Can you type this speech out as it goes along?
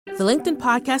The LinkedIn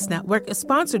Podcast Network is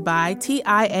sponsored by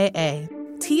TIAA.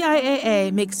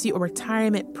 TIAA makes you a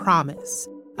retirement promise,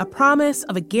 a promise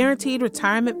of a guaranteed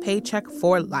retirement paycheck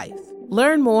for life.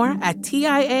 Learn more at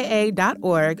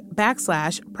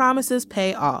TIAA.org/promises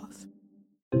pay off.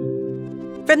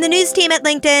 From the news team at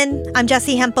LinkedIn, I'm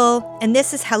Jessi Hempel, and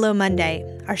this is Hello Monday,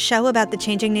 our show about the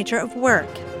changing nature of work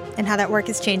and how that work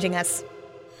is changing us.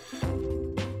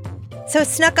 So it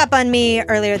snuck up on me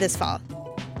earlier this fall.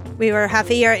 We were half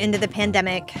a year into the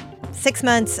pandemic, 6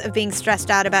 months of being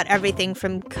stressed out about everything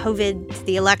from COVID to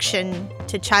the election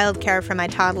to childcare for my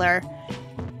toddler.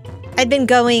 I'd been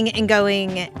going and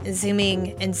going,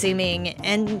 zooming and zooming,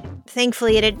 and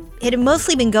thankfully it had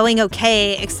mostly been going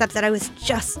okay, except that I was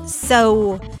just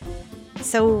so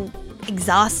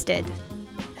exhausted,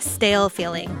 a stale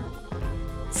feeling,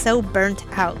 so burnt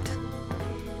out.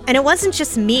 And it wasn't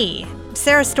just me.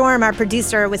 Sarah Storm, our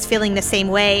producer, was feeling the same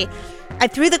way. I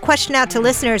threw the question out to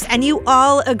listeners, and you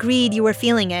all agreed you were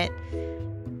feeling it.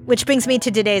 Which brings me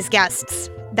to today's guests,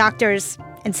 doctors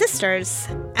and sisters,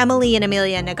 Emily and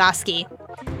Amelia Nagoski.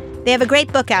 They have a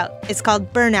great book out. It's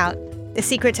called Burnout: The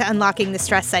Secret to Unlocking the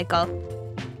Stress Cycle.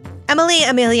 Emily,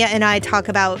 Amelia, and I talk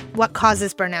about what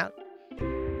causes burnout.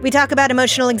 We talk about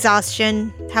emotional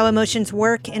exhaustion, how emotions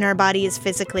work in our bodies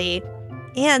physically,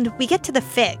 and we get to the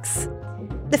fix.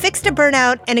 The fix to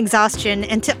burnout and exhaustion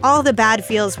and to all the bad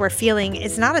feels we're feeling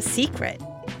is not a secret.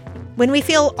 When we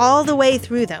feel all the way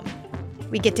through them,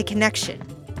 we get to connection,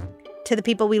 to the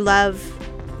people we love,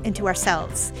 and to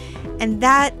ourselves. And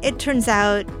that, it turns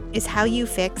out, is how you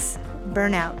fix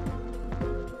burnout.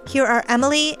 Here are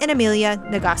Emily and Amelia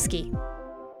Nagoski.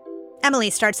 Emily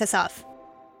starts us off.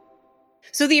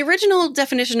 So the original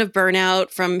definition of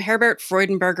burnout from Herbert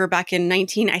Freudenberger back in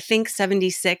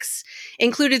 1976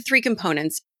 included 3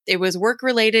 components. It was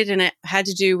work-related, and it had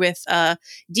to do with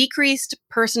decreased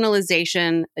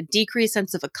personalization, a decreased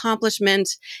sense of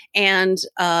accomplishment, and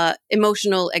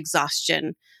emotional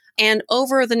exhaustion. And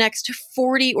over the next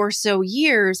 40 or so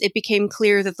years, it became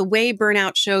clear that the way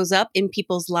burnout shows up in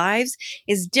people's lives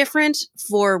is different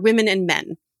for women and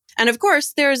men. And of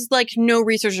course, there's no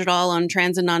research at all on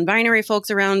trans and non-binary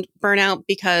folks around burnout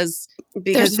because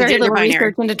there's very little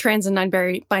research into trans and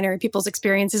non-binary people's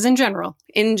experiences in general.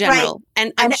 Right.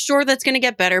 And I'm sure that's going to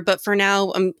get better. But for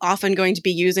now, I'm often going to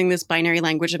be using this binary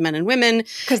language of men and women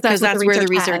because that's where the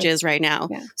research is right now.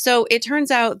 Yeah. So it turns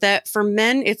out that for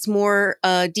men, it's more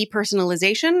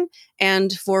depersonalization.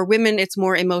 And for women, it's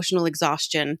more emotional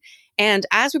exhaustion. And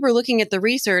as we were looking at the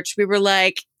research, we were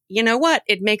like, you know what?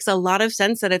 It makes a lot of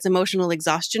sense that it's emotional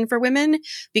exhaustion for women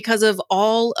because of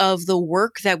all of the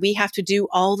work that we have to do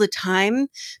all the time,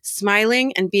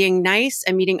 smiling and being nice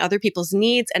and meeting other people's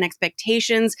needs and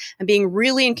expectations and being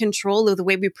really in control of the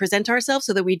way we present ourselves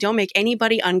so that we don't make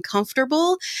anybody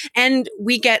uncomfortable. And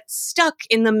we get stuck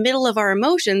in the middle of our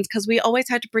emotions because we always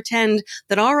have to pretend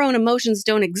that our own emotions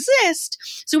don't exist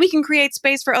so we can create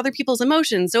space for other people's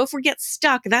emotions. So if we get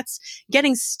stuck, that's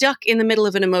getting stuck in the middle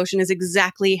of an emotion is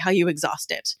exactly how you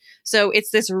exhaust it. So it's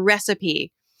this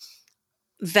recipe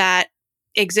that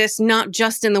exists not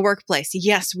just in the workplace.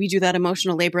 Yes, we do that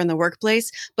emotional labor in the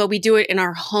workplace, but we do it in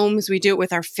our homes. We do it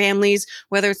with our families,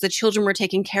 whether it's the children we're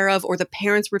taking care of or the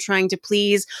parents we're trying to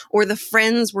please or the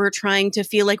friends we're trying to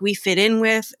feel like we fit in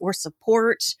with or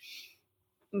support.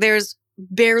 There's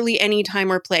barely any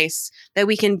time or place that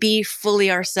we can be fully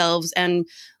ourselves and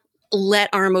let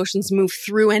our emotions move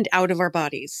through and out of our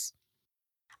bodies.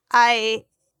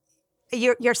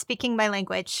 You're speaking my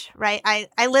language, right? I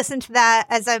listen to that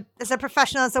as a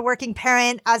professional, as a working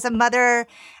parent, as a mother,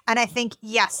 and I think,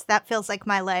 yes, that feels like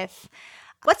my life.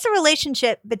 What's the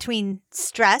relationship between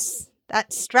stress,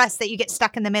 that stress that you get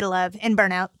stuck in the middle of, and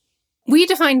burnout? We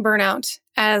define burnout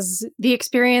as the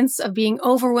experience of being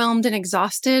overwhelmed and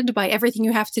exhausted by everything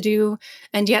you have to do,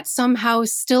 and yet somehow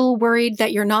still worried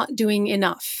that you're not doing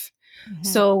enough. Mm-hmm.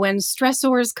 So when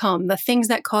stressors come, the things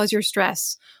that cause your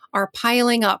stress are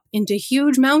piling up into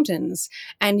huge mountains,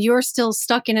 and you're still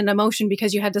stuck in an emotion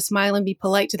because you had to smile and be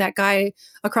polite to that guy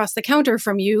across the counter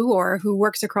from you or who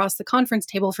works across the conference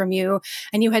table from you,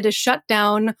 and you had to shut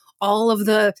down all of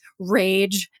the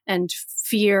rage and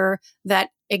fear that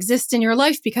exists in your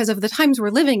life because of the times we're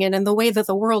living in and the way that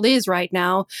the world is right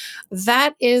now.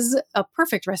 That is a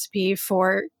perfect recipe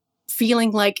for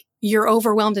feeling like you're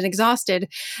overwhelmed and exhausted.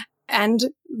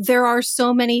 And there are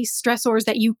so many stressors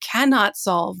that you cannot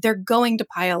solve. They're going to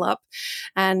pile up.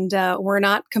 And we're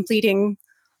not completing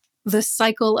the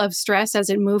cycle of stress as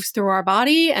it moves through our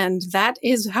body. And that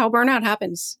is how burnout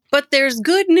happens. But there's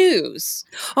good news.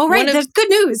 Oh, right. There's good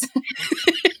news.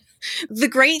 The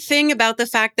great thing about the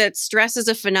fact that stress is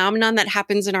a phenomenon that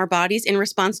happens in our bodies in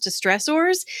response to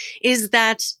stressors is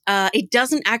that it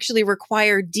doesn't actually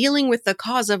require dealing with the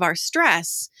cause of our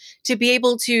stress to be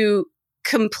able to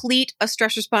complete a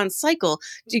stress response cycle,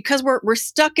 because we're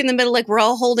stuck in the middle. Like, we're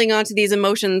all holding on to these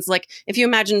emotions. Like, if you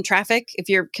imagine traffic, if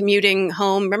you're commuting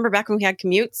home, remember back when we had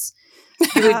commutes?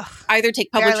 You would either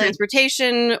take public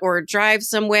transportation or drive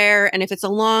somewhere. And if it's a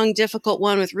long, difficult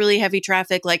one with really heavy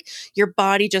traffic, like, your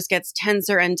body just gets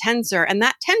tenser and tenser. And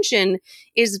that tension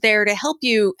is there to help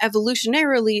you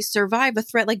evolutionarily survive a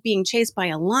threat like being chased by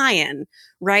a lion,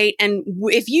 right? And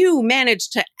if you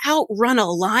manage to outrun a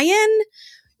lion,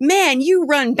 man, you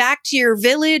run back to your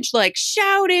village like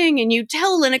shouting, and you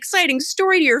tell an exciting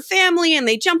story to your family, and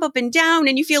they jump up and down,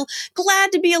 and you feel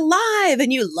glad to be alive,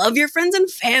 and you love your friends and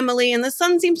family, and the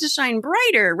sun seems to shine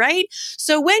brighter, right?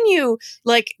 So when you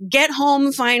like get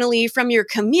home finally from your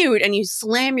commute and you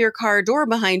slam your car door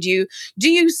behind you,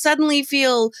 do you suddenly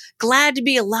feel glad to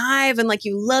be alive and like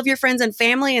you love your friends and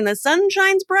family and the sun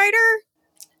shines brighter?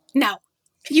 No.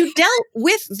 You dealt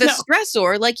with the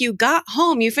stressor, like, you got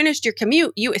home, you finished your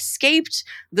commute, you escaped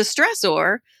the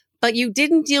stressor, but you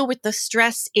didn't deal with the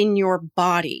stress in your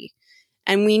body.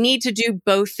 And we need to do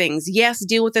both things. Yes,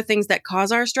 deal with the things that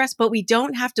cause our stress, but we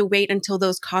don't have to wait until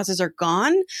those causes are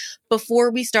gone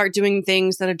before we start doing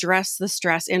things that address the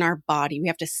stress in our body. We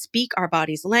have to speak our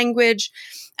body's language,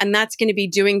 and that's going to be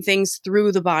doing things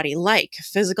through the body, like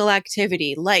physical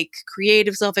activity, like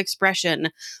creative self-expression,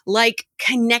 like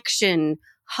connection,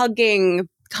 hugging,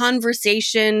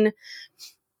 conversation.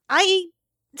 I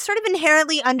sort of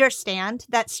inherently understand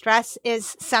that stress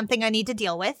is something I need to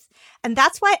deal with. And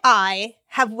that's why I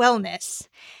have wellness.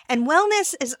 And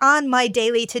wellness is on my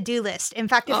daily to-do list. In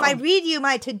fact, if I read you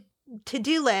my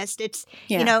to-do list, it's,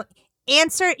 you know,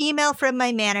 answer email from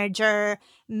my manager,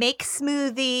 make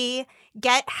smoothie,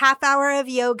 get half hour of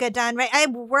yoga done, right? I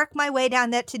work my way down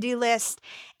that to-do list,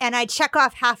 and I check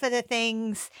off half of the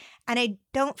things, and I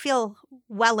don't feel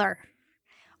weller.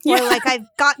 Or like I've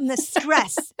gotten the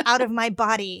stress out of my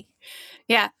body.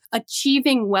 Yeah.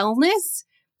 Achieving wellness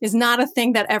is not a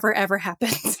thing that ever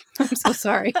happens. I'm so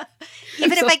sorry.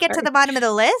 Even if I get to the bottom of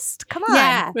the list? Come on.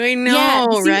 Yeah. I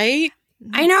know, right?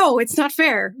 I know. It's not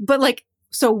fair. But like,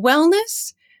 so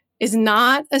wellness is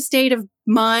not a state of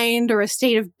mind or a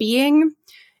state of being.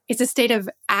 It's a state of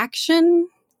action.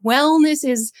 Wellness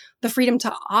is the freedom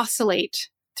to oscillate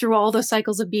through all the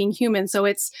cycles of being human. So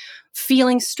it's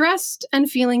feeling stressed and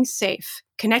feeling safe,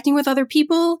 connecting with other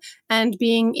people and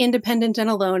being independent and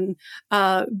alone,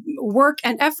 work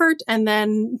and effort, and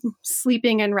then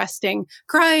sleeping and resting,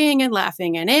 crying and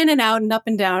laughing, and in and out and up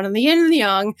and down, and the yin and the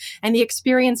yang, and the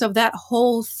experience of that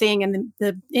whole thing and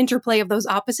the interplay of those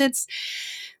opposites.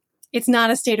 It's not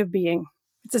a state of being.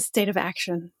 It's a state of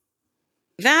action.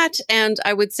 That, and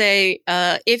I would say,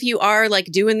 if you are like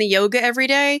doing the yoga every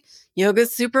day,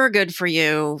 yoga's super good for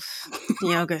you.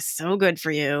 Yoga's so good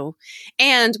for you.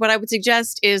 And what I would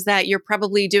suggest is that you're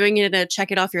probably doing it in a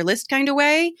check it off your list kind of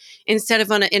way, instead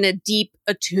of in a deep,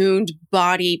 attuned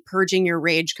body, purging your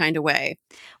rage kind of way.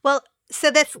 Well, so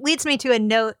this leads me to a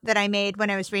note that I made when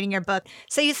I was reading your book.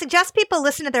 So you suggest people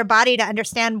listen to their body to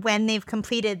understand when they've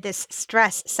completed this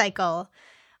stress cycle.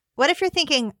 What if you're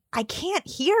thinking, I can't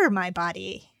hear my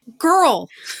body? Girl,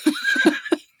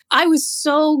 I was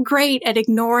so great at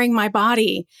ignoring my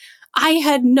body. I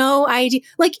had no idea.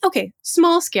 Like, okay,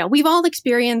 small scale. We've all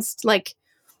experienced like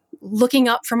looking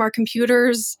up from our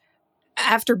computers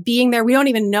after being there. We don't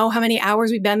even know how many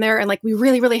hours we've been there. And like, we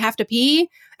really have to pee.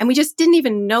 And we just didn't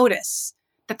even notice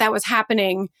that was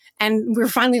happening. And we're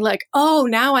finally like, oh,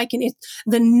 now I can,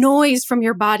 the noise from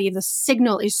your body, the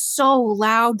signal is so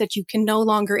loud that you can no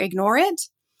longer ignore it.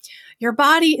 Your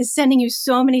body is sending you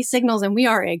so many signals and we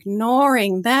are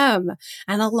ignoring them.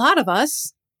 And a lot of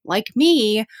us, like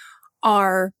me,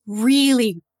 are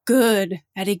really good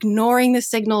at ignoring the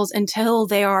signals until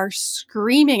they are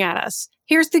screaming at us.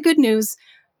 Here's the good news.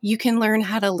 You can learn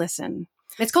how to listen.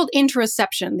 It's called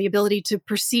interoception, the ability to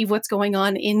perceive what's going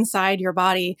on inside your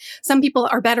body. Some people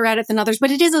are better at it than others,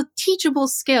 but it is a teachable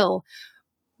skill.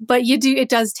 But it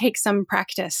does take some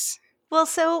practice. Well,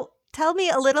 so tell me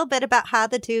a little bit about how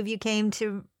the two of you came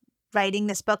to writing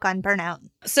this book on burnout.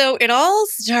 So it all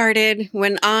started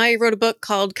when I wrote a book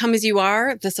called Come As You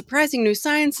Are, The Surprising New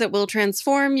Science That Will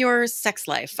Transform Your Sex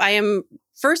Life. I am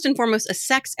first and foremost a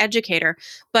sex educator,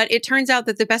 but it turns out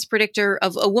that the best predictor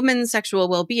of a woman's sexual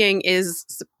well-being is,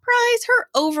 surprise, her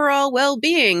overall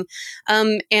well-being.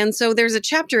 And so there's a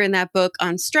chapter in that book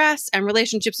on stress and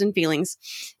relationships and feelings.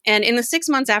 And in the 6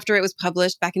 months after it was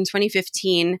published back in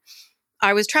 2015,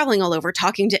 I was traveling all over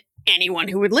talking to anyone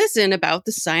who would listen about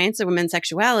the science of women's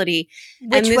sexuality.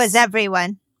 Which was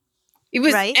everyone. It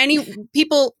was right?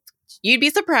 People, you'd be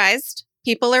surprised.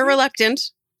 People are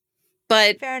reluctant.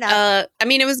 But fair enough.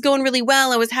 It was going really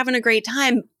well. I was having a great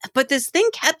time. But this thing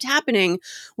kept happening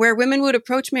where women would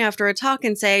approach me after a talk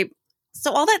and say,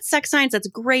 so all that sex science, that's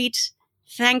great.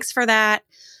 Thanks for that.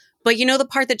 But the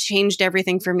part that changed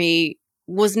everything for me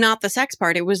was not the sex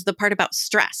part. It was the part about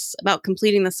stress, about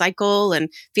completing the cycle and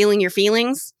feeling your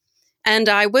feelings. And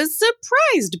I was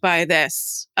surprised by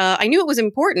this. I knew it was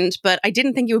important, but I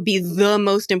didn't think it would be the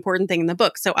most important thing in the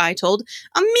book. So I told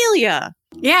Amelia.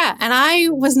 Yeah, and I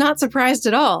was not surprised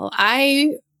at all.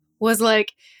 I was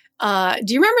like,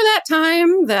 do you remember that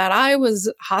time that I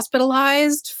was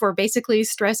hospitalized for basically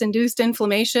stress-induced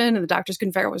inflammation and the doctors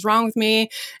couldn't figure out what was wrong with me?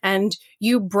 And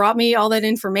you brought me all that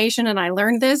information and I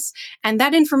learned this. And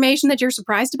that information that you're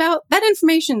surprised about, that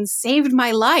information saved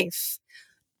my life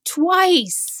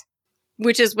twice.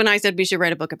 Which is when I said we should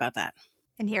write a book about that.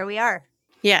 And here we are.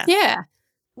 Yeah. Yeah.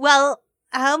 Well,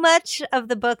 how much of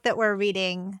the book that we're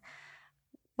reading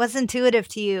was intuitive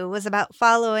to you, was about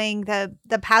following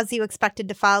the paths you expected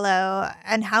to follow,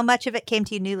 and how much of it came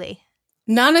to you newly?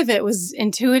 None of it was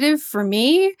intuitive for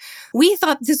me. We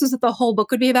thought this was what the whole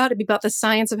book would be about. It'd be about the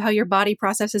science of how your body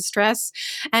processes stress.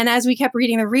 And as we kept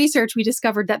reading the research, we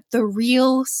discovered that the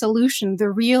real solution, the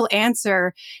real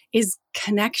answer is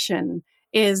connection,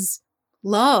 is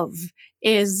love,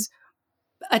 is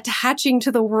attaching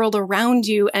to the world around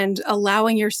you and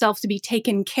allowing yourself to be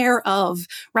taken care of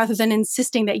rather than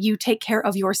insisting that you take care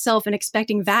of yourself and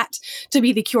expecting that to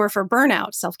be the cure for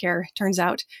burnout. Self-care, turns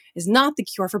out, is not the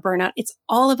cure for burnout. It's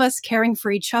all of us caring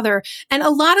for each other. And a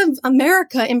lot of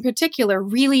America in particular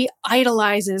really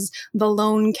idolizes the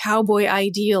lone cowboy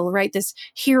ideal, right? This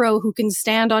hero who can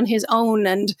stand on his own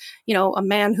and, a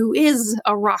man who is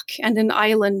a rock and an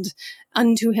island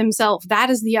unto himself. That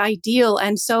is the ideal.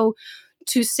 And so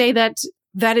to say that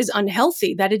is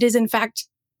unhealthy, that it is in fact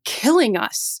killing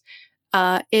us,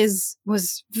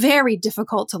 was very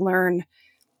difficult to learn.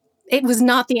 It was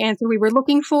not the answer we were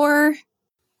looking for.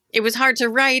 It was hard to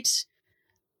write,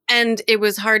 and it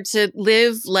was hard to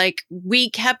live. Like, we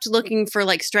kept looking for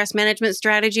stress management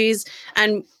strategies,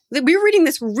 and we were reading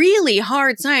this really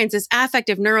hard science, this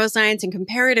affective neuroscience and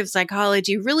comparative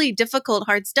psychology, really difficult,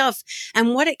 hard stuff.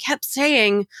 And what it kept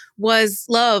saying was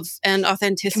love and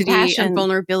authenticity and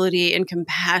vulnerability and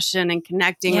compassion and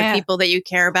connecting with people that you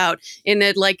care about in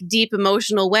a deep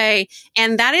emotional way.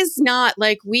 And that is not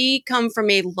we come from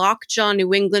a lockjaw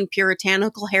New England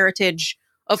puritanical heritage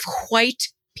of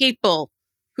white people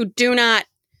who do not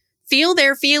feel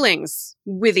their feelings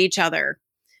with each other.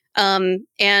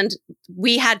 And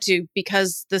we had to,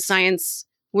 because the science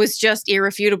was just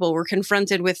irrefutable. We're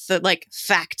confronted with the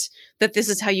fact that this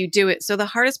is how you do it. So the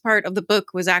hardest part of the book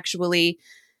was actually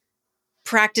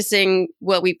practicing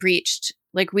what we preached.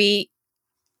 We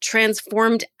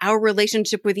transformed our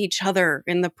relationship with each other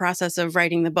in the process of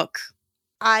writing the book.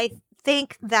 I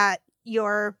think that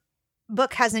your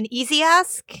book has an easy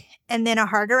ask and then a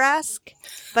harder ask,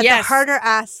 but the harder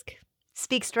ask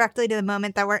speaks directly to the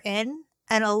moment that we're in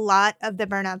and a lot of the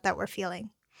burnout that we're feeling.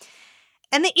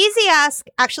 And the easy ask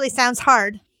actually sounds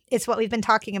hard. It's what we've been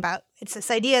talking about. It's this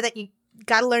idea that you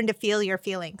got to learn to feel your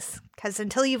feelings, because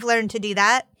until you've learned to do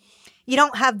that, you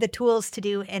don't have the tools to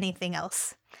do anything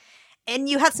else. And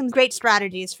you have some great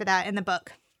strategies for that in the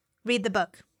book. Read the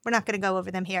book. We're not going to go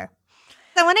over them here.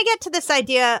 I want to get to this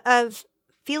idea of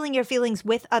feeling your feelings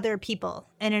with other people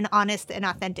in an honest and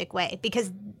authentic way,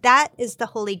 because that is the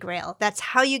holy grail. That's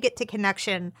how you get to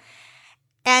connection.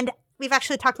 And we've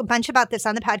actually talked a bunch about this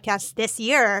on the podcast this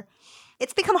year.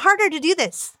 It's become harder to do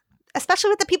this,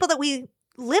 especially with the people that we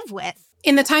live with.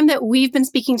 In the time that we've been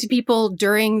speaking to people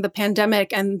during the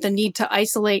pandemic and the need to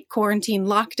isolate, quarantine,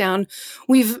 lockdown,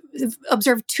 we've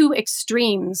observed two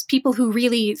extremes. People who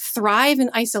really thrive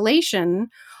in isolation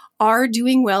are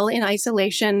doing well in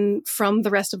isolation from the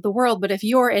rest of the world. But if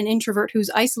you're an introvert who's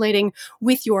isolating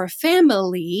with your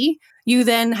family, you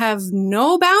then have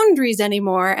no boundaries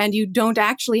anymore and you don't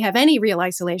actually have any real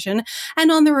isolation.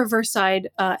 And on the reverse side,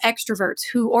 extroverts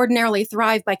who ordinarily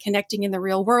thrive by connecting in the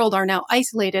real world are now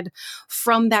isolated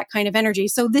from that kind of energy.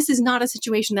 So this is not a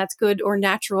situation that's good or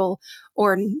natural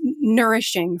or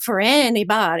nourishing for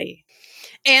anybody.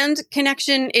 And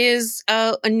connection is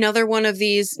another one of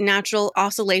these natural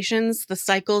oscillations, the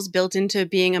cycles built into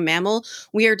being a mammal.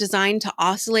 We are designed to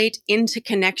oscillate into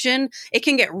connection. It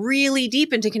can get really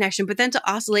deep into connection, but then to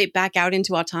oscillate back out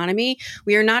into autonomy.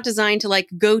 We are not designed to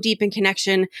go deep in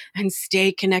connection and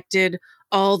stay connected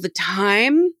all the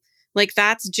time.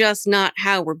 That's just not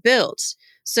how we're built.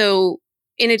 So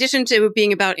in addition to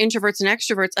being about introverts and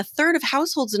extroverts, a third of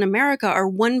households in America are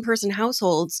one-person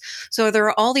households. So there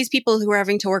are all these people who are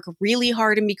having to work really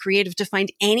hard and be creative to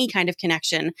find any kind of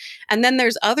connection. And then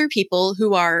there's other people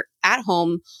who are at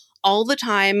home all the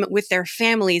time with their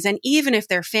families. And even if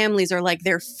their families are like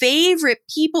their favorite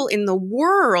people in the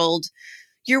world,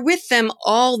 you're with them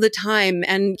all the time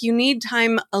and you need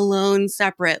time alone,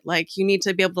 separate. Like you need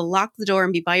to be able to lock the door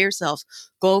and be by yourself,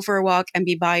 go for a walk and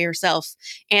be by yourself.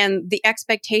 And the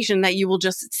expectation that you will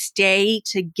just stay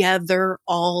together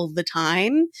all the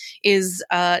time is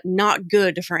not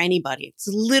good for anybody. It's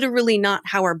literally not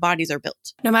how our bodies are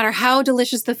built. No matter how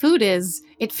delicious the food is,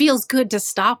 it feels good to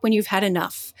stop when you've had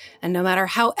enough. And no matter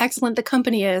how excellent the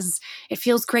company is, it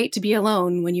feels great to be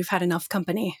alone when you've had enough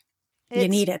company. You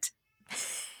need it.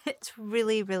 It's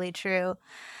really, really true.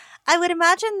 I would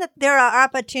imagine that there are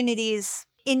opportunities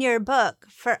in your book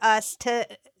for us to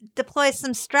deploy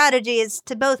some strategies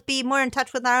to both be more in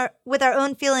touch with our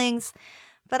own feelings,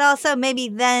 but also maybe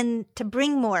then to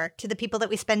bring more to the people that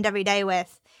we spend every day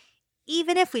with,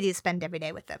 even if we do spend every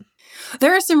day with them.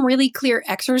 There are some really clear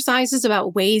exercises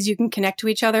about ways you can connect to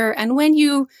each other. And when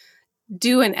you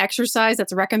do an exercise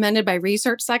that's recommended by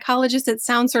research psychologists, it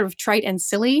sounds sort of trite and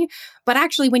silly. But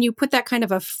actually, when you put that kind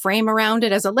of a frame around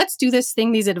it as a let's do this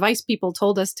thing these advice people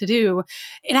told us to do,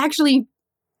 it actually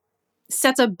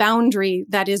sets a boundary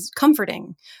that is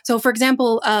comforting. So, for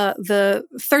example, the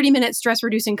 30-minute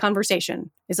stress-reducing conversation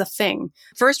is a thing.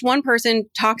 First, one person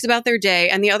talks about their day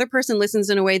and the other person listens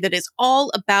in a way that is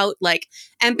all about like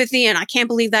empathy. And I can't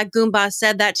believe that Goomba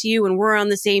said that to you and we're on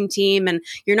the same team. And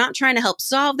you're not trying to help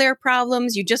solve their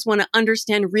problems. You just want to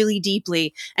understand really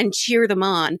deeply and cheer them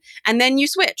on. And then you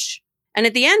switch. And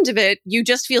at the end of it, you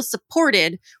just feel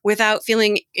supported without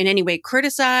feeling in any way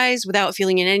criticized, without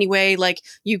feeling in any way like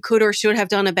you could or should have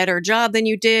done a better job than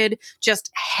you did,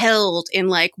 just held in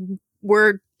like,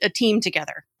 we're a team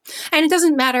together. And it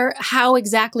doesn't matter how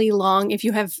exactly long, if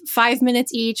you have 5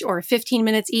 minutes each or 15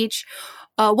 minutes each.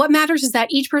 What matters is that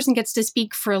each person gets to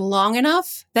speak for long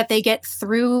enough that they get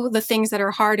through the things that are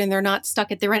hard and they're not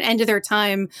stuck at the end of their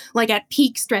time, like at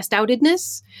peak stressed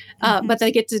outedness. But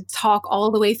they get to talk all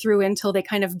the way through until they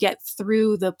kind of get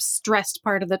through the stressed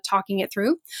part of the talking it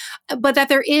through. But that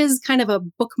there is kind of a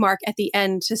bookmark at the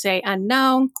end to say, and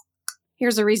now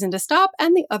here's a reason to stop,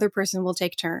 and the other person will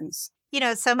take turns. You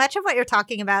know, so much of what you're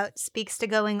talking about speaks to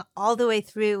going all the way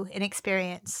through an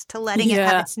experience, to letting it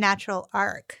have its natural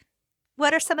arc.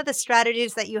 What are some of the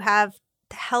strategies that you have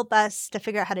to help us to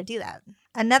figure out how to do that?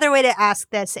 Another way to ask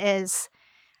this is,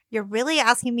 you're really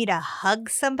asking me to hug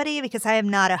somebody because I am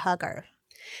not a hugger.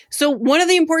 So one of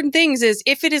the important things is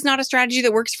if it is not a strategy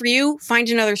that works for you, find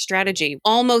another strategy.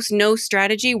 Almost no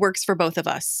strategy works for both of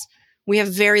us. We have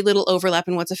very little overlap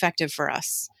in what's effective for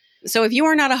us. So if you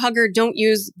are not a hugger, don't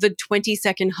use the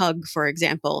 20-second hug, for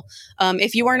example.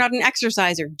 If you are not an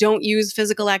exerciser, don't use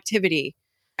physical activity.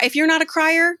 If you're not a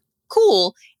crier,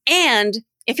 cool. And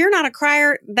if you're not a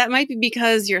crier, that might be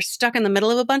because you're stuck in the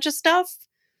middle of a bunch of stuff.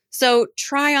 So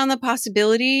try on the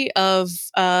possibility of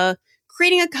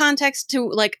creating a context to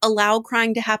like allow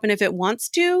crying to happen if it wants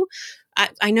to.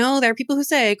 I know there are people who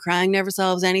say crying never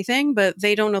solves anything, but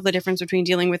they don't know the difference between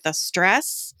dealing with the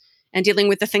stress and dealing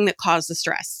with the thing that caused the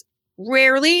stress.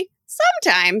 Rarely,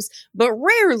 sometimes, but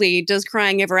rarely does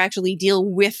crying ever actually deal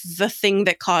with the thing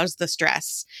that caused the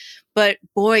stress. But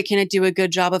boy, can it do a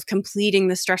good job of completing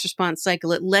the stress response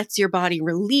cycle. It lets your body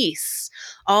release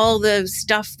all the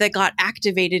stuff that got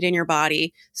activated in your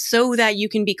body so that you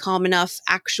can be calm enough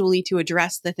actually to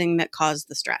address the thing that caused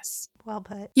the stress. Well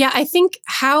put. Yeah, I think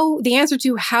the answer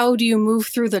to how do you move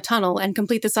through the tunnel and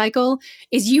complete the cycle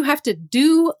is you have to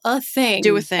do a thing.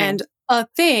 Do a thing. And a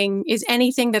thing is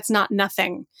anything that's not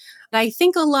nothing. I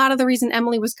think a lot of the reason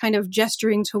Emily was kind of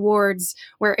gesturing towards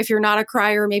where if you're not a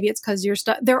crier, maybe it's because you're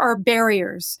stuck. There are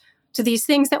barriers to these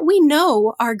things that we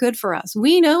know are good for us.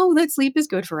 We know that sleep is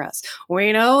good for us.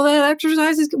 We know that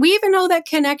exercise is good. We even know that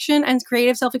connection and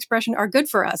creative self-expression are good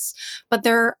for us. But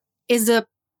there is a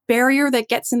barrier that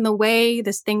gets in the way,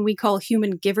 this thing we call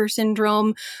human giver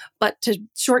syndrome. But to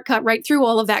shortcut right through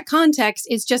all of that context,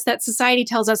 is just that society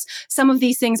tells us some of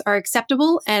these things are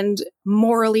acceptable and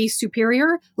morally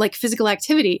superior, like physical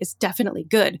activity is definitely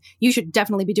good. You should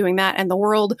definitely be doing that, and the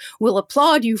world will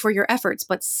applaud you for your efforts.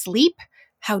 But sleep?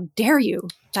 How dare you?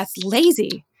 That's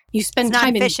lazy. You spend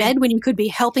time in bed when you could be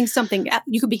helping something.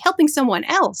 You could be helping someone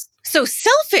else. So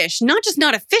selfish, not just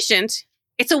not efficient.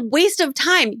 It's a waste of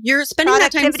time. You're spending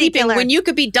that time sleeping when you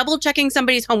could be double checking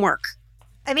somebody's homework.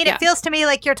 I mean, it feels to me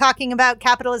like you're talking about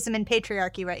capitalism and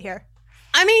patriarchy right here.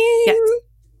 I mean, yes,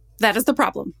 that is the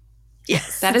problem.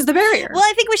 Yes, that is the barrier. Well,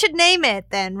 I think we should name it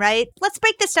then, right? Let's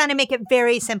break this down and make it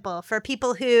very simple for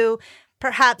people who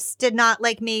perhaps did not,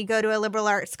 like me, go to a liberal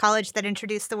arts college that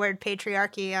introduced the word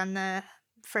patriarchy on the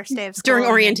first day of school. During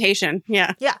orientation,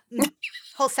 yeah. Yeah,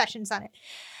 whole sessions on it.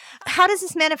 How does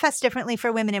this manifest differently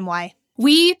for women and why?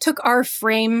 We took our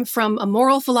frame from a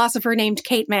moral philosopher named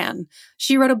Kate Manne.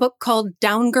 She wrote a book called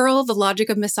Down Girl, The Logic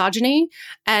of Misogyny,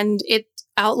 and it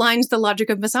outlines the logic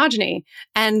of misogyny.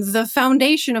 And the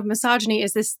foundation of misogyny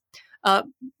is this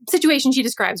situation she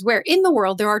describes where in the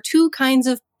world there are two kinds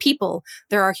of people.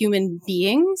 There are human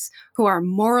beings who are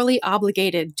morally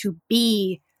obligated to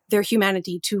be their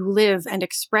humanity, to live and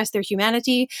express their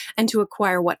humanity, and to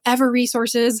acquire whatever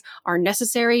resources are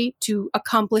necessary to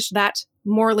accomplish that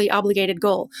morally obligated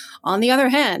goal. On the other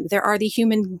hand, there are the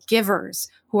human givers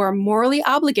who are morally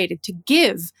obligated to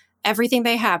give everything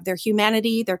they have, their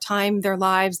humanity, their time, their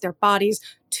lives, their bodies,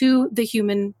 to the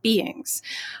human beings.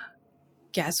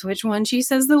 Guess which one she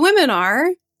says the women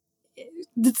are?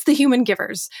 It's the human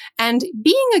givers. And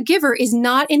being a giver is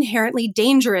not inherently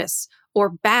dangerous or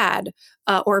bad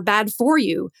for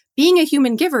you. Being a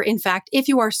human giver, in fact, if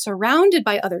you are surrounded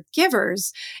by other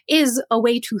givers, is a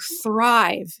way to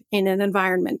thrive in an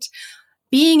environment.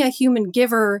 Being a human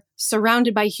giver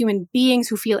surrounded by human beings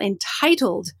who feel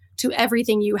entitled to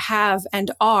everything you have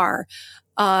and are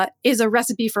is a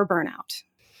recipe for burnout.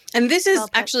 And this is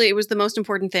actually, it was the most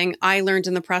important thing I learned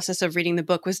in the process of reading the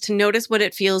book, was to notice what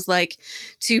it feels like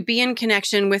to be in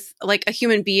connection with like a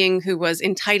human being who was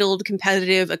entitled,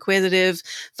 competitive, acquisitive,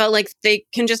 felt like they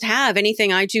can just have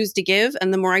anything I choose to give.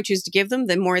 And the more I choose to give them,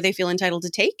 the more they feel entitled to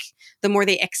take, the more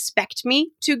they expect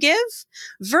me to give,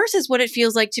 versus what it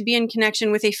feels like to be in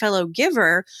connection with a fellow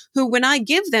giver who, when I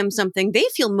give them something, they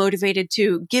feel motivated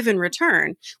to give in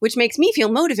return, which makes me feel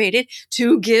motivated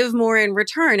to give more in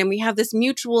return. And we have this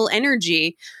mutual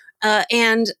energy.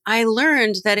 And I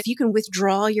learned that if you can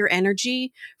withdraw your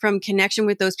energy from connection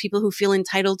with those people who feel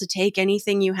entitled to take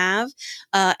anything you have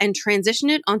and transition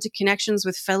it onto connections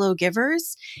with fellow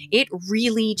givers, it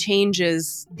really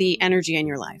changes the energy in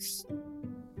your life.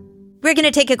 We're going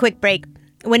to take a quick break.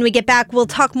 When we get back, we'll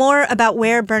talk more about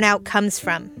where burnout comes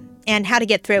from and how to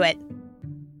get through it.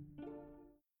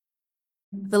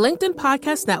 The LinkedIn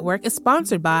Podcast Network is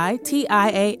sponsored by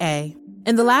TIAA.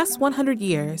 In the last 100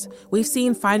 years, we've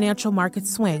seen financial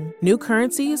markets swing, new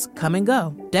currencies come and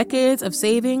go, decades of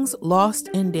savings lost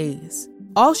in days,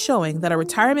 all showing that a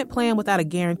retirement plan without a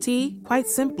guarantee, quite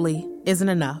simply, isn't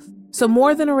enough. So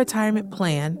more than a retirement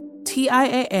plan,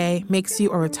 TIAA makes you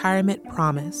a retirement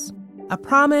promise. A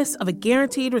promise of a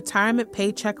guaranteed retirement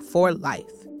paycheck for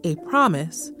life. A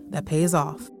promise that pays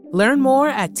off. Learn more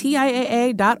at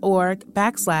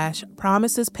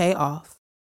TIAA.org/promisespayoff.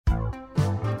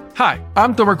 Hi,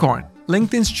 I'm Tomer Cohen,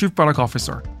 LinkedIn's Chief Product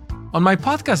Officer. On my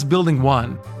podcast, Building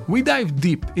One, we dive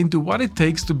deep into what it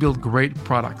takes to build great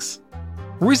products.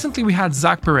 Recently, we had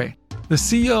Zach Perret, the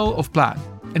CEO of Plaid,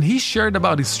 and he shared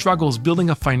about his struggles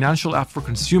building a financial app for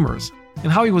consumers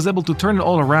and how he was able to turn it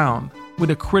all around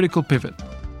with a critical pivot.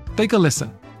 Take a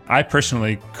listen. I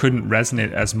personally couldn't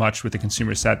resonate as much with the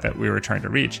consumer set that we were trying to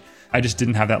reach. I just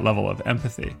didn't have that level of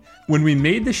empathy. When we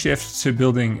made the shift to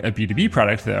building a B2B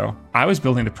product, though, I was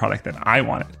building the product that I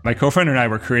wanted. My co-founder and I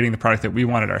were creating the product that we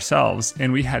wanted ourselves,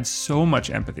 and we had so much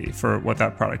empathy for what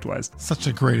that product was. Such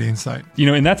a great insight. You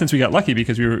know, in that sense, we got lucky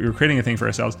because we were creating a thing for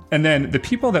ourselves. And then the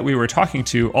people that we were talking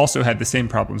to also had the same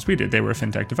problems we did. They were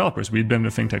fintech developers. We'd been a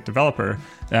fintech developer.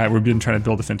 We'd been trying to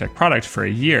build a fintech product for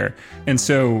a year. And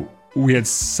so we had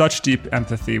such deep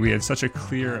empathy. We had such a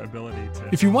clear ability to...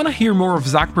 If you want to hear more of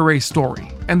Zach Perret's story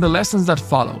and the lessons that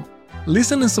follow,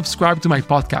 listen and subscribe to my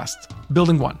podcast,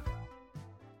 Building One.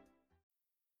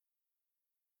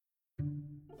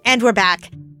 And we're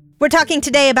back. We're talking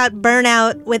today about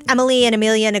burnout with Emily and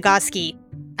Amelia Nagoski.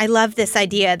 I love this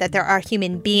idea that there are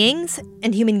human beings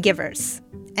and human givers.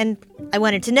 And I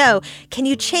wanted to know, can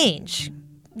you change?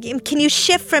 Can you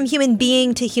shift from human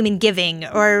being to human giving,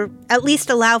 or at least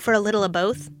allow for a little of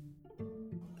both?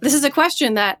 This is a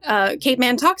question that Kate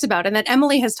Manne talks about and that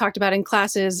Emily has talked about in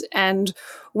classes. And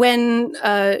when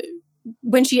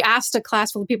she asked a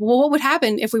class full of people, well, what would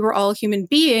happen if we were all human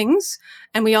beings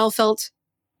and we all felt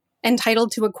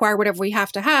entitled to acquire whatever we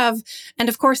have to have? And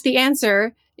of course, the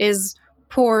answer is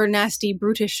poor, nasty,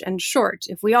 brutish, and short.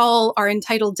 If we all are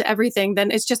entitled to everything,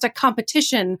 then it's just a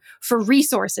competition for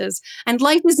resources. And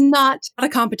life is not a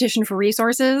competition for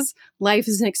resources. Life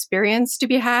is an experience to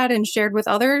be had and shared with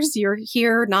others. You're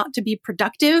here not to be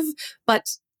productive,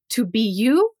 but to be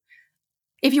you.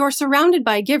 if you're surrounded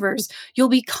by givers, you'll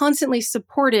be constantly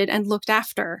supported and looked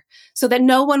after so that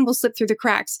no one will slip through the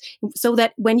cracks. So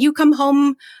that when you come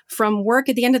home from work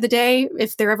at the end of the day,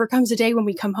 if there ever comes a day when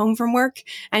we come home from work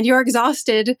and you're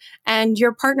exhausted and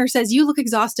your partner says, you look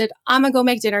exhausted, I'm gonna go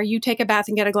make dinner, you take a bath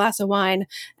and get a glass of wine,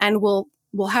 and we'll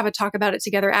have a talk about it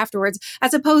together afterwards,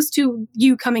 as opposed to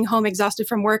you coming home exhausted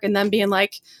from work and then being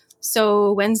like,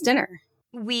 so when's dinner?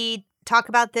 We talk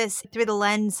about this through the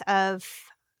lens of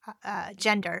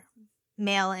gender,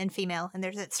 male and female, and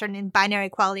there's a certain binary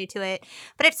quality to it.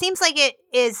 But it seems like it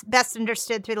is best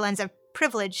understood through the lens of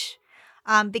privilege,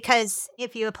 because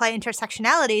if you apply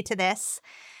intersectionality to this,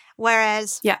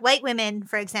 whereas white women,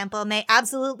 for example, may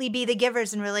absolutely be the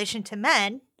givers in relation to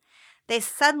men, they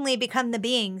suddenly become the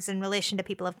beings in relation to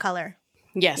people of color.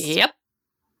 Yes. Yep.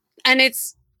 And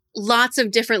it's lots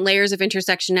of different layers of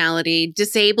intersectionality.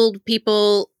 Disabled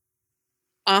people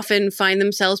often find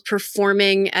themselves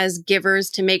performing as givers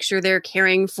to make sure they're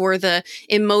caring for the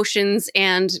emotions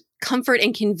and comfort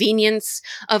and convenience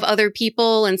of other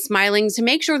people and smiling to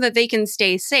make sure that they can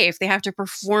stay safe. They have to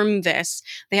perform this.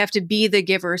 They have to be the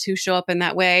givers who show up in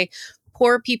that way.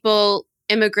 Poor people,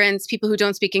 immigrants, people who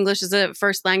don't speak English as a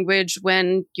first language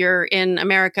when you're in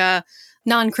America.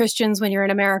 Non-Christians when you're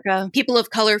in America. People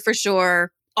of color, for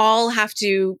sure, all have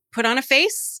to put on a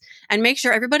face and make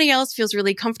sure everybody else feels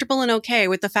really comfortable and okay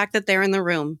with the fact that they're in the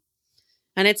room.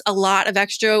 And it's a lot of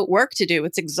extra work to do.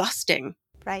 It's exhausting.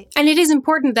 Right. And it is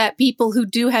important that people who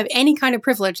do have any kind of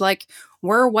privilege, like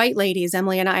we're white ladies,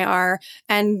 Emily and I are,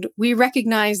 and we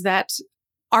recognize that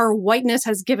our whiteness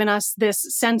has given us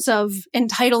this sense of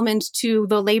entitlement to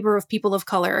the labor of people of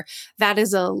color. That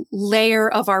is a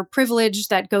layer of our privilege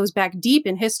that goes back deep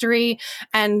in history.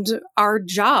 And our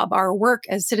job, our work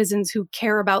as citizens who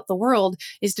care about the world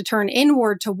is to turn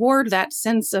inward toward that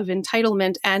sense of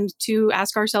entitlement and to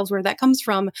ask ourselves where that comes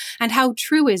from and how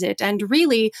true is it? And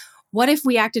really, what if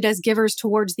we acted as givers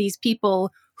towards these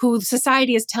people who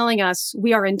society is telling us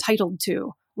we are entitled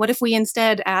to? What if we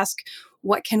instead ask,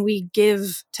 what can we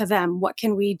give to them? What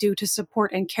can we do to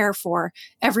support and care for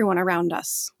everyone around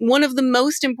us? One of the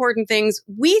most important things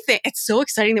we think, it's so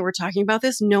exciting that we're talking about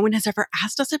this. No one has ever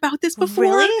asked us about this before.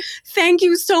 Really? Thank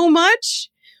you so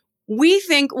much. We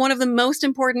think one of the most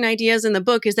important ideas in the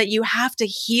book is that you have to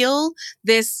heal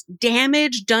this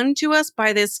damage done to us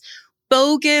by this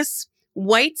bogus,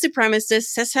 white supremacist,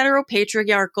 cis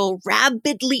heteropatriarchal,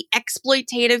 rabidly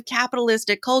exploitative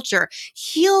capitalistic culture.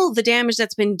 Heal the damage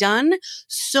that's been done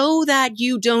so that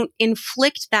you don't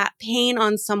inflict that pain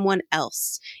on someone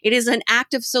else. It is an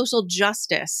act of social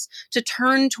justice to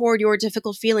turn toward your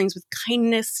difficult feelings with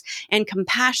kindness and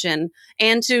compassion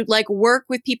and to work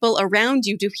with people around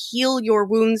you to heal your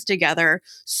wounds together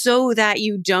so that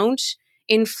you don't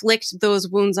inflict those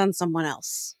wounds on someone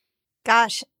else.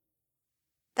 Gosh.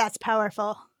 That's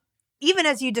powerful. Even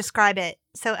as you describe it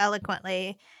so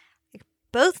eloquently,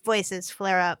 both voices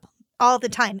flare up all the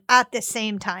time at the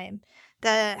same time.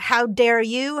 The how dare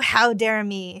you, how dare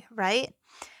me, right?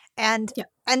 And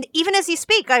even as you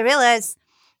speak, I realize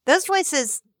those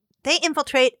voices, they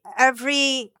infiltrate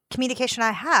every communication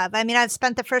I have. I mean, I've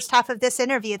spent the first half of this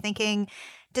interview thinking,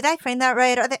 did I frame that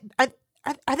right? Are they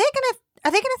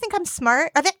gonna think I'm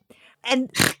smart?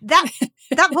 And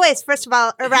that voice, first of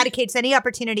all, eradicates any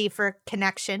opportunity for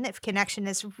connection, if connection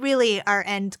is really our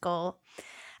end goal.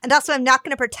 And also, I'm not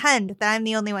going to pretend that I'm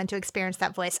the only one to experience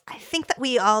that voice. I think that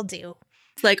we all do.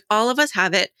 All of us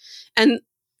have it. And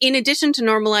in addition to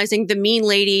normalizing the mean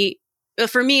lady,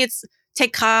 for me, it's Te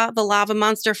Kā, the lava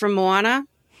monster from Moana.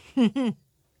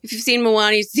 If you've seen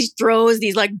Moana, he throws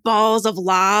these balls of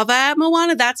lava at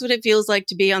Moana. That's what it feels like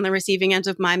to be on the receiving end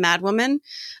of my Madwoman.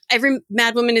 Every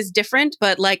Madwoman is different,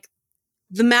 but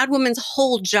the Madwoman's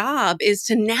whole job is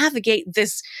to navigate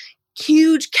this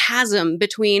huge chasm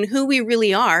between who we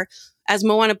really are, as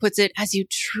Moana puts it, as you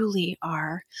truly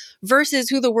are, versus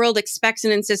who the world expects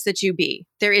and insists that you be.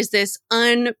 There is this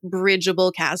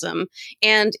unbridgeable chasm.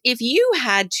 And if you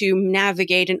had to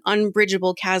navigate an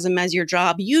unbridgeable chasm as your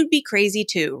job, you'd be crazy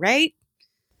too, right?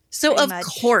 So of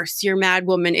course your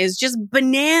Madwoman is just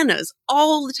bananas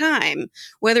all the time,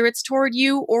 whether it's toward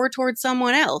you or toward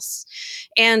someone else.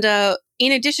 And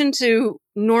in addition to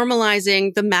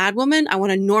normalizing the Madwoman, I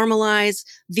want to normalize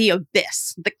the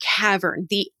abyss, the cavern,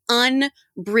 the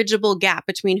unbridgeable gap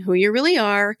between who you really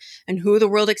are and who the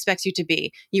world expects you to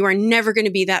be. You are never going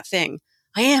to be that thing.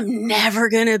 I am never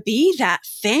going to be that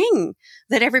thing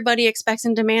that everybody expects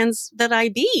and demands that I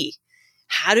be.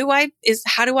 How do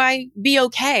I be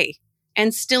okay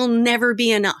and still never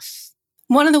be enough?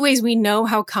 One of the ways we know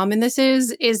how common this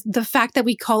is the fact that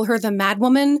we call her the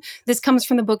Madwoman. This comes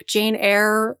from the book Jane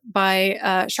Eyre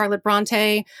by Charlotte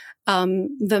Bronte.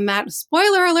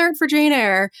 Spoiler alert for Jane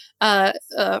Eyre.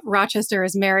 Rochester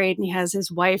is married and he has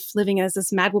his wife living as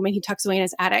this madwoman he tucks away in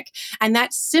his attic. And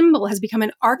that symbol has become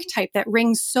an archetype that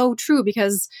rings so true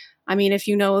because, I mean, if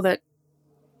you know that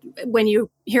when you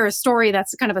hear a story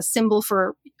that's kind of a symbol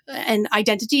for an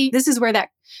identity, this is where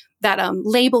that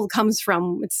label comes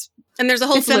from. And there's a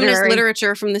whole feminist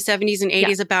literature from the 70s and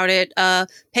 80s about it.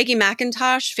 Peggy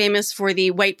McIntosh, famous for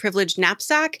the white privileged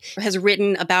knapsack, has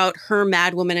written about her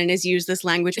madwoman and has used this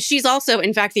language. She's also,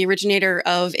 in fact, the originator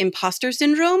of imposter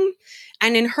syndrome.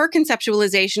 And in her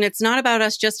conceptualization, it's not about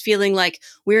us just feeling like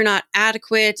we're not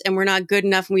adequate and we're not good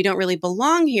enough and we don't really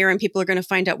belong here and people are going to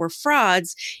find out we're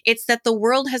frauds. It's that the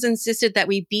world has insisted that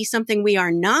we be something we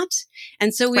are not.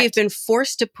 And so we have been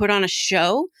forced to put on a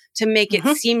show to make it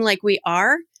seem like we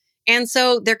are. And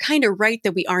so they're kind of right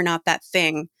that we are not that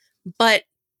thing. But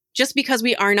just because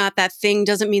we are not that thing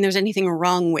doesn't mean there's anything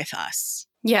wrong with us.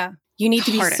 Yeah. You need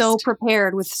to be so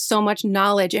prepared with so much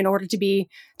knowledge in order to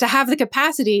have the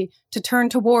capacity to turn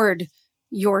toward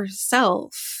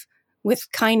yourself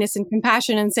with kindness and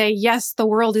compassion and say, yes, the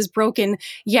world is broken.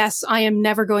 Yes, I am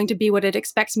never going to be what it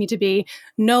expects me to be.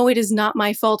 No, it is not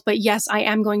my fault. But yes, I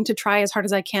am going to try as hard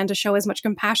as I can to show as much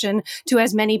compassion to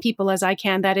as many people as I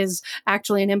can. That is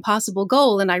actually an impossible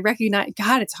goal. And I recognize,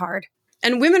 God, it's hard.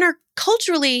 And women are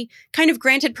culturally kind of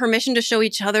granted permission to show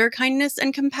each other kindness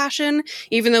and compassion,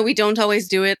 even though we don't always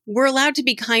do it. We're allowed to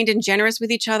be kind and generous with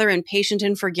each other and patient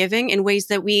and forgiving in ways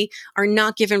that we are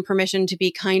not given permission to be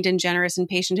kind and generous and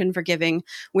patient and forgiving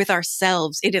with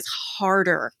ourselves. It is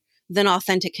harder than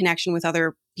authentic connection with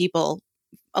other people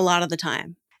a lot of the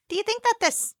time. Do you think that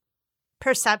this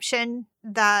perception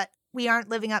that we aren't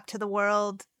living up to the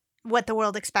world, what the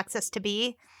world expects us to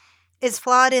be, is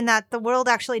flawed in that the world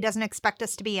actually doesn't expect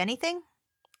us to be anything?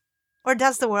 Or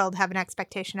does the world have an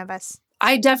expectation of us?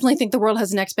 I definitely think the world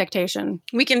has an expectation.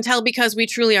 We can tell because we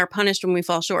truly are punished when we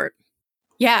fall short.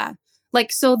 Yeah.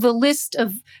 Like, so the list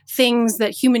of things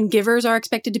that human givers are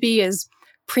expected to be is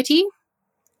pretty,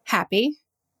 happy,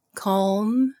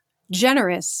 calm,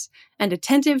 generous, and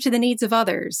attentive to the needs of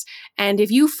others. And if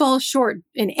you fall short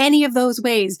in any of those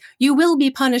ways, you will be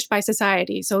punished by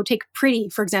society. So take pretty,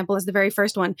 for example, as the very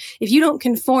first one. If you don't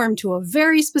conform to a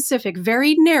very specific,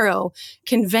 very narrow,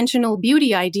 conventional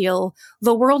beauty ideal,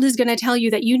 the world is going to tell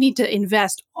you that you need to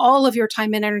invest all of your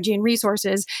time and energy and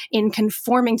resources in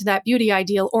conforming to that beauty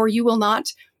ideal, or you will not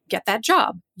get that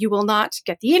job. You will not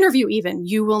get the interview even.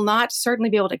 You will not certainly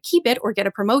be able to keep it or get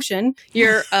a promotion.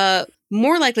 You're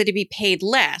more likely to be paid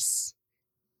less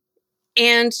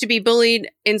and to be bullied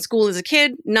in school as a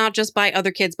kid, not just by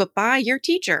other kids, but by your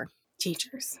teachers.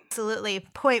 Absolutely.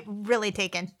 Point really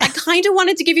taken. I kind of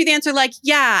wanted to give you the answer like,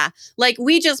 yeah, like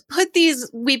we put these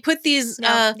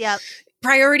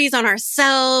priorities on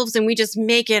ourselves and we just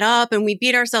make it up and we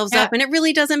beat ourselves up and it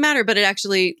really doesn't matter, but it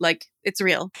actually, like, it's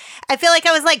real. I feel like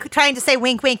I was like trying to say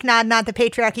wink, wink, nod, nod, the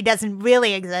patriarchy doesn't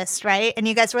really exist, right? And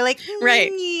you guys were like,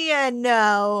 right. Yeah,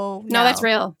 no, that's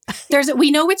real.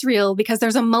 We know it's real because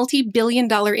there's a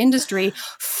multi-billion-dollar industry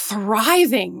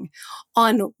thriving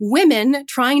on women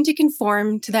trying to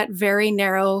conform to that very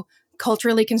narrow,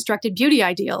 culturally constructed beauty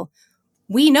ideal.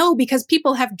 We know because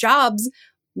people have jobs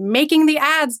making the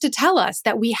ads to tell us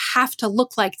that we have to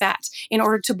look like that in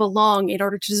order to belong, in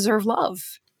order to deserve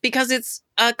love. Because it's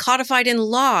codified in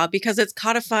law, because it's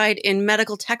codified in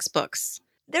medical textbooks.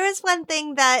 There is one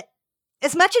thing that,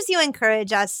 as much as you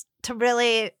encourage us to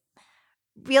really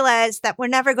realize that we're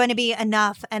never going to be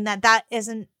enough and that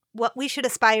isn't what we should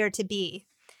aspire to be,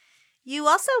 you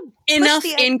also enough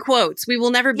in quotes. We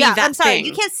will never be that I'm sorry, thing.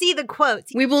 You can't see the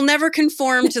quotes. We will never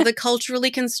conform to the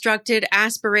culturally constructed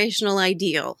aspirational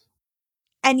ideal.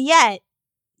 And yet,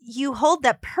 you hold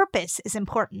that purpose is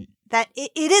important, that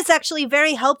it is actually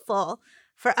very helpful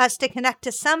for us to connect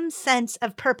to some sense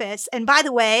of purpose. And by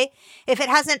the way, if it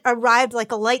hasn't arrived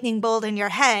like a lightning bolt in your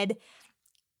head,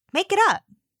 make it up.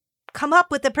 Come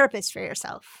up with a purpose for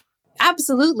yourself.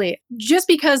 Absolutely. Just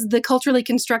because the culturally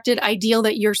constructed ideal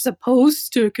that you're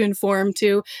supposed to conform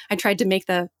to, I tried to make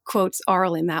the quotes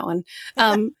oral in that one.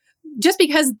 Just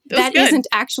because that isn't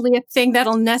actually a thing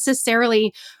that'll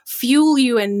necessarily fuel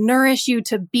you and nourish you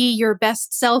to be your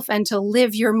best self and to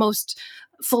live your most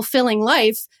fulfilling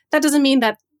life, that doesn't mean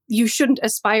that you shouldn't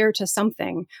aspire to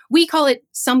something. We call it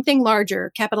something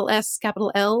larger, capital S, capital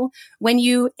L. When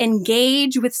you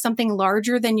engage with something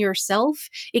larger than yourself,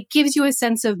 it gives you a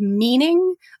sense of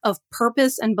meaning, of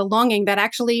purpose and belonging that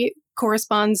actually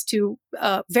corresponds to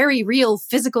very real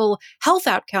physical health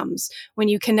outcomes. When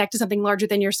you connect to something larger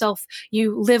than yourself,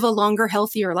 you live a longer,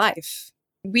 healthier life.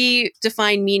 We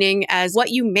define meaning as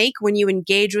what you make when you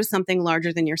engage with something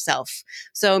larger than yourself.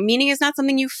 So meaning is not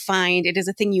something you find, it is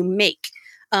a thing you make.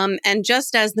 And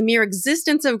just as the mere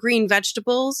existence of green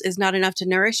vegetables is not enough to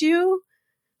nourish you,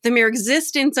 the mere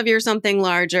existence of your something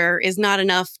larger is not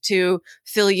enough to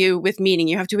fill you with meaning.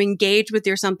 You have to engage with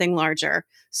your something larger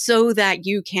so that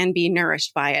you can be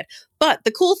nourished by it. But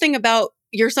the cool thing about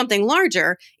your something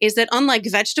larger is that unlike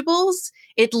vegetables,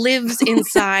 it lives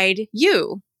inside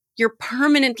you. You're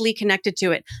permanently connected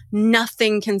to it.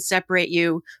 Nothing can separate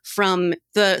you from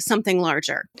the something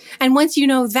larger. And once you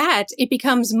know that, it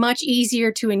becomes much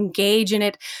easier to engage in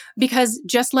it, because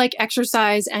just like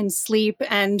exercise and sleep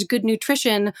and good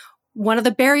nutrition, one of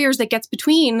the barriers that gets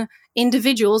between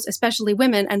individuals, especially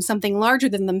women, and something larger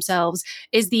than themselves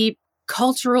is the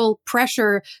cultural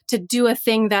pressure to do a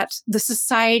thing that the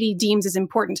society deems as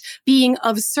important. Being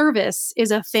of service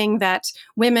is a thing that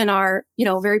women are,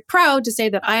 very proud to say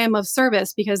that I am of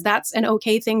service, because that's an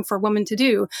okay thing for a woman to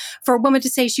do. For a woman to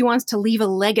say she wants to leave a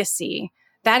legacy,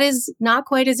 that is not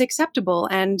quite as acceptable.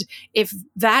 And if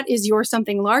that is your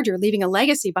something larger, leaving a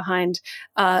legacy behind,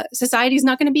 society is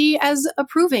not going to be as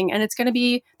approving, and there's going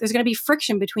to be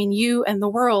friction between you and the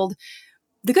world.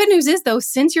 The good news is, though,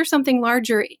 since you're something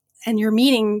larger, and your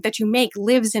meaning that you make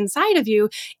lives inside of you,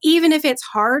 even if it's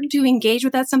hard to engage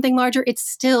with that something larger, it's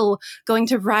still going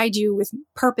to ride you with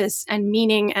purpose and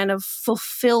meaning and a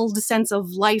fulfilled sense of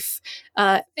life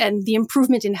and the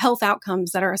improvement in health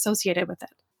outcomes that are associated with it.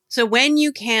 So when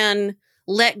you can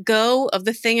let go of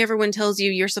the thing everyone tells you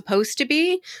you're supposed to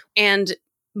be and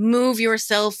move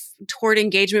yourself toward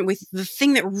engagement with the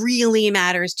thing that really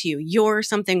matters to you, you're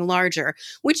something larger,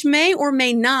 which may or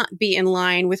may not be in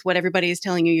line with what everybody is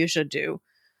telling you should do.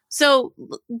 So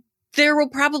there will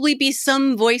probably be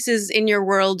some voices in your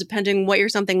world, depending what your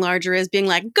something larger is, being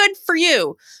like, good for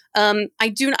you.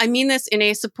 I mean this in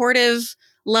a supportive,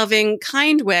 loving,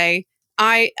 kind way.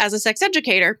 I, as a sex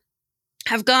educator,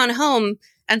 have gone home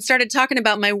and started talking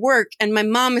about my work, and my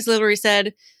mom has literally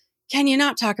said, can you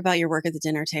not talk about your work at the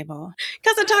dinner table?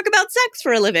 Because I talk about sex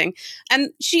for a living. And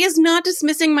she is not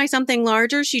dismissing my something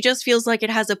larger. She just feels like it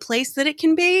has a place that it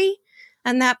can be.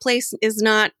 And that place is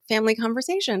not family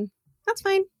conversation. That's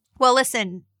fine. Well,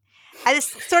 listen, this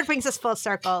sort of brings us full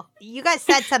circle. You guys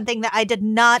said something that I did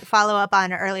not follow up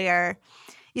on earlier.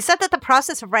 You said that the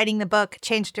process of writing the book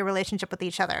changed your relationship with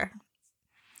each other.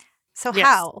 So yes.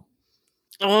 How?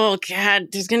 Oh, God,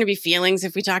 there's going to be feelings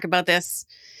if we talk about this.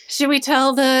 Should we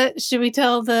tell the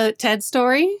TED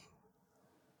story?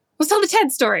 Let's tell the TED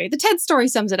story. The TED story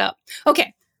sums it up.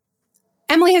 Okay.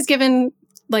 Emily has given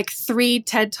 3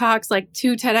 TED Talks, 2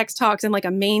 TEDx Talks, and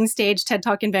a main stage TED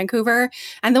Talk in Vancouver.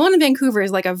 And the one in Vancouver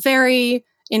is a very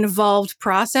involved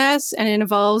process, and it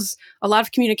involves a lot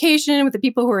of communication with the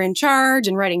people who are in charge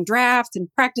and writing drafts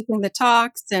and practicing the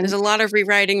talks. And there's a lot of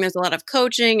rewriting. There's a lot of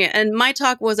coaching. And my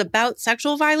talk was about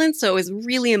sexual violence, so it was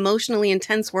really emotionally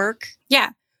intense work. Yeah.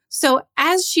 So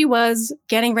as she was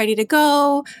getting ready to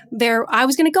go there, I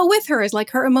was going to go with her as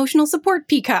her emotional support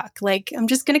peacock. I'm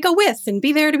just going to go with and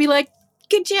be there to be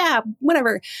good job,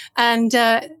 whatever. And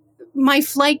my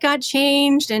flight got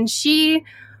changed, and she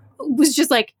was just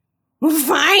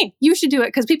fine, you should do it,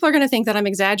 because people are going to think that I'm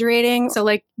exaggerating. So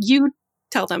you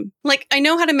tell them. I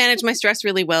know how to manage my stress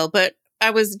really well, but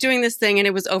I was doing this thing and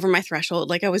it was over my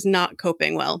threshold. I was not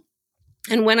coping well.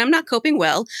 And when I'm not coping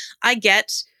well, I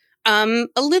get a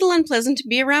little unpleasant to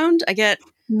be around. I get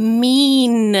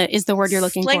mean is the word you're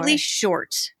looking for. Slightly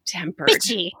short-tempered.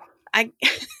 Bitchy.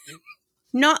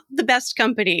 Not the best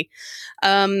company.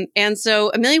 And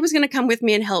so Amelia was going to come with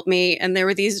me and help me. And there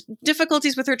were these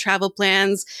difficulties with her travel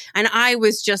plans. And I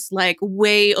was just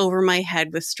way over my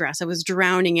head with stress. I was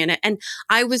drowning in it. And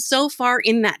I was so far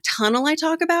in that tunnel I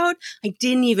talk about, I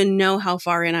didn't even know how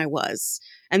far in I was.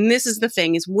 And this is the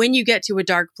thing, is when you get to a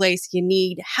dark place, you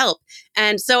need help.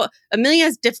 And so Amelia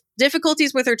has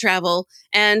difficulties with her travel.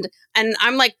 And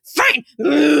I'm fine,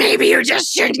 maybe you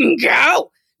just shouldn't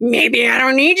go. Maybe I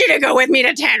don't need you to go with me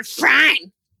to TED.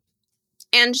 Fine.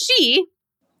 And she...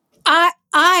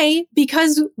 I,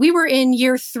 because we were in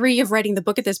year 3 of writing the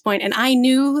book at this point, and I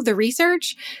knew the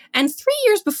research, and 3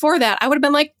 years before that, I would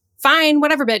have been fine,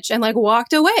 whatever, bitch, and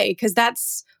walked away, because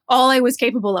that's all I was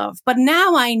capable of. But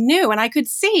now I knew, and I could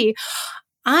see,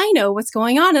 I know what's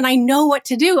going on, and I know what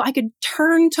to do. I could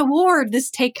turn toward this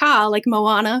Teika, like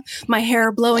Moana, my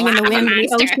hair blowing in the wind, and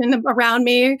the ocean around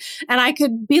me. And I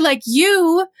could be like,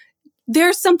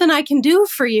 there's something I can do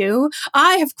for you.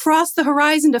 I have crossed the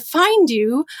horizon to find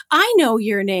you. I know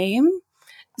your name.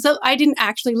 So I didn't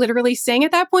actually literally sing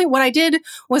at that point. What I did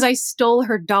was I stole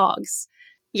her dogs.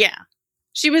 Yeah.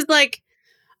 She was like,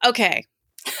 okay,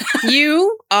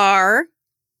 you are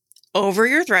over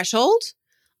your threshold.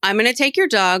 I'm going to take your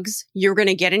dogs. You're going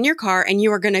to get in your car and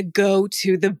you are going to go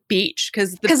to the beach.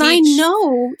 Because I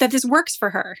know that this works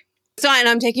for her. So, and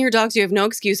I'm taking your dogs. You have no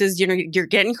excuses. You're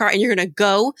getting in the car and you're going to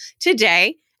go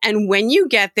today. And when you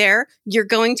get there, you're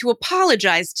going to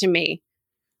apologize to me.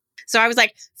 So I was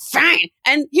like, fine.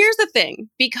 And here's the thing.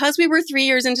 Because we were 3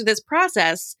 years into this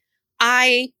process,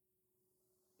 I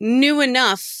knew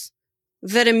enough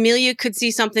that Amelia could see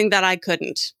something that I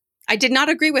couldn't. I did not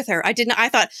agree with her. I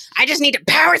thought, I just need to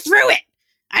power through it.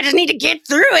 I just need to get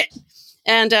through it.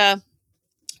 And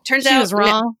turns out, she was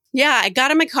wrong. Yeah, I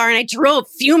got in my car and I drove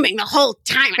fuming the whole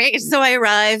time. Right? So I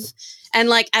arrive. And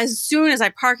like, as soon as I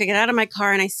park, I get out of my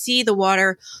car and I see the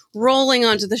water rolling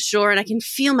onto the shore and I can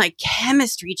feel my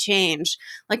chemistry change.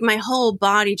 Like my whole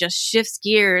body just shifts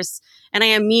gears. And I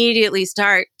immediately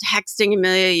start texting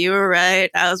Amelia, you were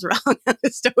right. I was wrong. I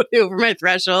was totally over my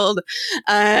threshold.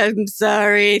 I'm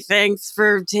sorry. Thanks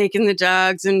for taking the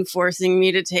dogs and forcing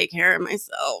me to take care of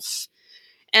myself.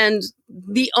 And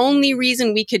the only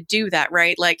reason we could do that,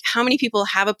 right? Like, how many people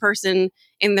have a person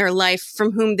in their life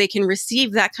from whom they can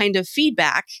receive that kind of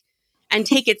feedback and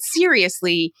take it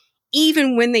seriously,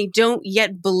 even when they don't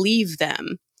yet believe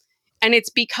them? And it's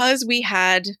because we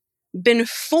had been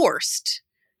forced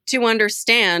to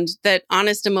understand that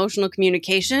honest emotional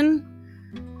communication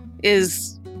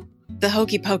is the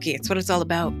hokey pokey. It's what it's all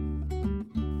about.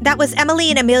 That was Emily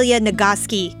and Amelia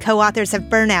Nagoski, co-authors of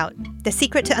Burnout, The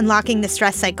Secret to Unlocking the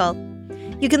Stress Cycle.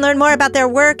 You can learn more about their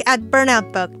work at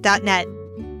burnoutbook.net.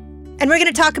 And we're going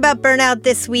to talk about burnout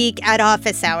this week at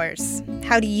Office Hours.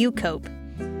 How do you cope?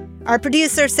 Our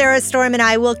producer, Sarah Storm, and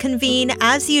I will convene,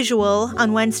 as usual,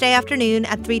 on Wednesday afternoon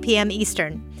at 3 p.m.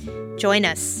 Eastern. Join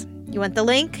us. You want the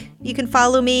link? You can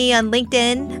follow me on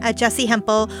LinkedIn at Jessie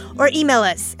Hempel or email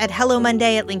us at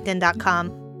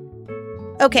hellomonday@linkedin.com.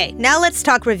 Okay, now let's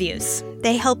talk reviews.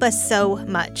 They help us so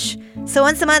much. So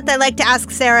once a month, I like to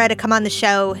ask Sarah to come on the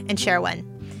show and share one.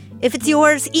 If it's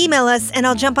yours, email us and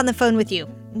I'll jump on the phone with you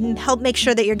and help make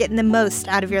sure that you're getting the most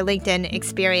out of your LinkedIn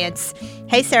experience.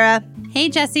 Hey, Sarah. Hey,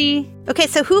 Jessie. Okay,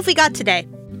 so who have we got today?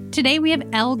 Today we have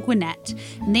Elle Gwinnett,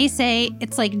 and they say,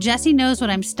 it's like Jessie knows what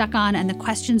I'm stuck on and the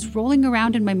questions rolling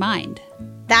around in my mind.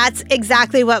 That's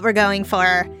exactly what we're going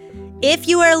for. If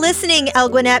you are listening, Elle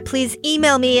Gwinnett, please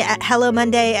email me at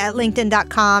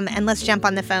hellomonday@linkedin.com and let's jump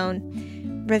on the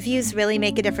phone. Reviews really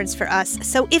make a difference for us,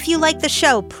 so if you like the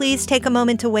show, please take a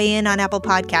moment to weigh in on Apple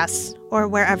Podcasts or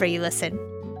wherever you listen.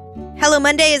 Hello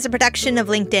Monday is a production of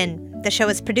LinkedIn. The show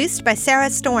is produced by Sarah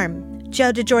Storm.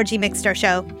 Joe DeGiorgi mixed our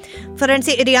show.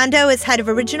 Florencia Iriando is head of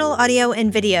original audio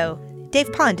and video.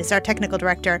 Dave Pond is our technical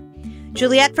director.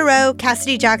 Juliette Verreau,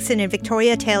 Cassidy Jackson, and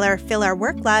Victoria Taylor fill our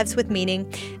work lives with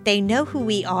meaning. They know who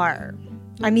we are.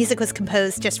 Our music was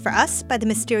composed just for us by the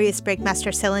mysterious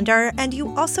Breakmaster Cylinder, and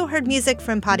you also heard music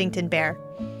from Poddington Bear.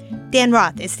 Dan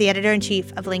Roth is the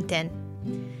editor-in-chief of LinkedIn.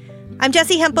 I'm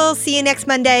Jessie Hempel. See you next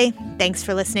Monday. Thanks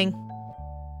for listening.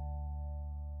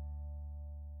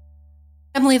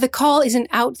 Emily, the call isn't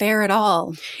out there at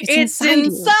all. It's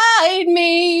inside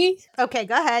me. Okay,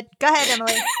 go ahead. Go ahead,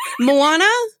 Emily. Moana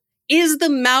is the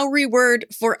Maori word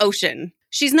for ocean.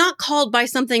 She's not called by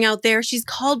something out there. She's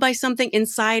called by something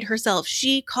inside herself.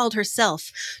 She called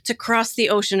herself to cross the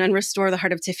ocean and restore the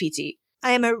heart of Te Fiti.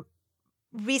 I am a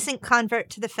recent convert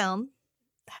to the film.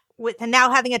 And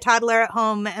now having a toddler at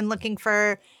home and looking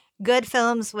for good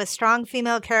films with strong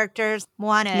female characters,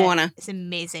 Moana is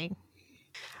amazing.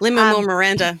 Lin-Manuel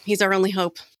Miranda, he's our only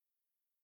hope.